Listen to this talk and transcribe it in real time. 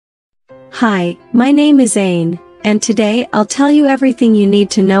Hi, my name is Aine, and today I'll tell you everything you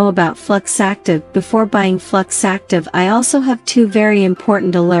need to know about Fluxactive. Before buying Fluxactive, I also have two very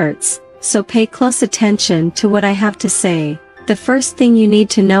important alerts, so pay close attention to what I have to say. The first thing you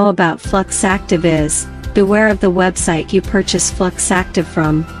need to know about Fluxactive is, beware of the website you purchase Fluxactive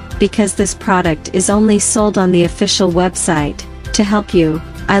from, because this product is only sold on the official website. To help you,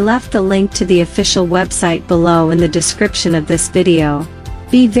 I left the link to the official website below in the description of this video.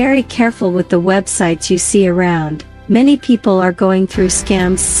 Be very careful with the websites you see around. Many people are going through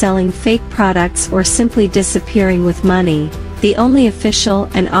scams selling fake products or simply disappearing with money. The only official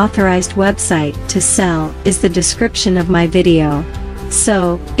and authorized website to sell is the description of my video.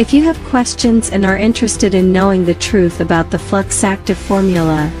 So, if you have questions and are interested in knowing the truth about the Fluxactive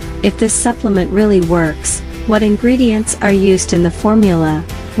formula, if this supplement really works, what ingredients are used in the formula,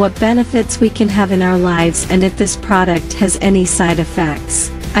 what benefits we can have in our lives, and if this product has any side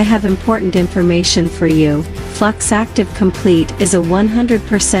effects, I have important information for you. Fluxactive Complete is a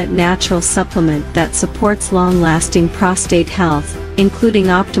 100% natural supplement that supports long-lasting prostate health, including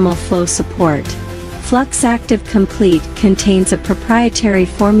optimal flow support. Fluxactive Complete contains a proprietary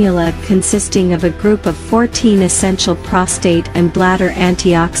formula consisting of a group of 14 essential prostate and bladder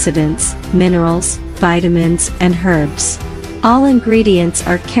antioxidants, minerals, vitamins, and herbs. All ingredients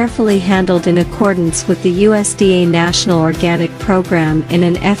are carefully handled in accordance with the USDA National Organic Program in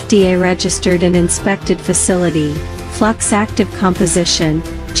an FDA-registered and inspected facility. Fluxactive composition: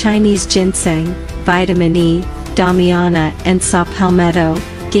 Chinese ginseng, vitamin E, damiana and saw palmetto,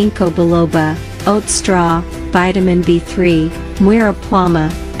 ginkgo biloba, oat straw, vitamin B3, muira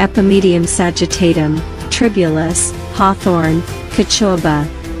palma, epimedium sagittatum, tribulus, hawthorn, cachoeba.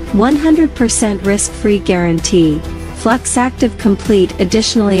 100% risk-free guarantee. Fluxactive Complete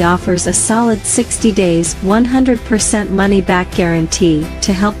additionally offers a solid 60 days 100% money-back guarantee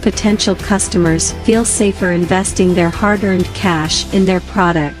to help potential customers feel safer investing their hard-earned cash in their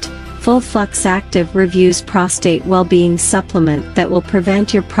product. Full Fluxactive reviews prostate well-being supplement that will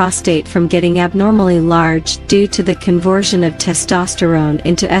prevent your prostate from getting abnormally large due to the conversion of testosterone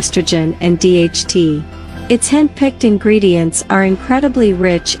into estrogen and DHT. Its hand-picked ingredients are incredibly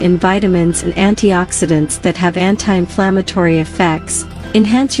rich in vitamins and antioxidants that have anti-inflammatory effects,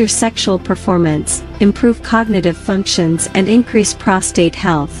 enhance your sexual performance, improve cognitive functions, and increase prostate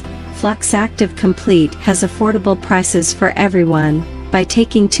health. Fluxactive Complete has affordable prices for everyone. By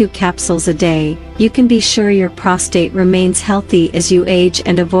taking 2 capsules a day, you can be sure your prostate remains healthy as you age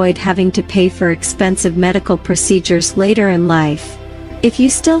and avoid having to pay for expensive medical procedures later in life. If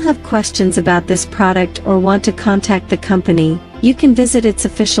you still have questions about this product or want to contact the company, you can visit its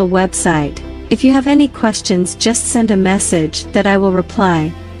official website. If you have any questions, just send a message that I will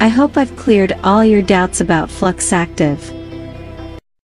reply. I hope I've cleared all your doubts about Fluxactive.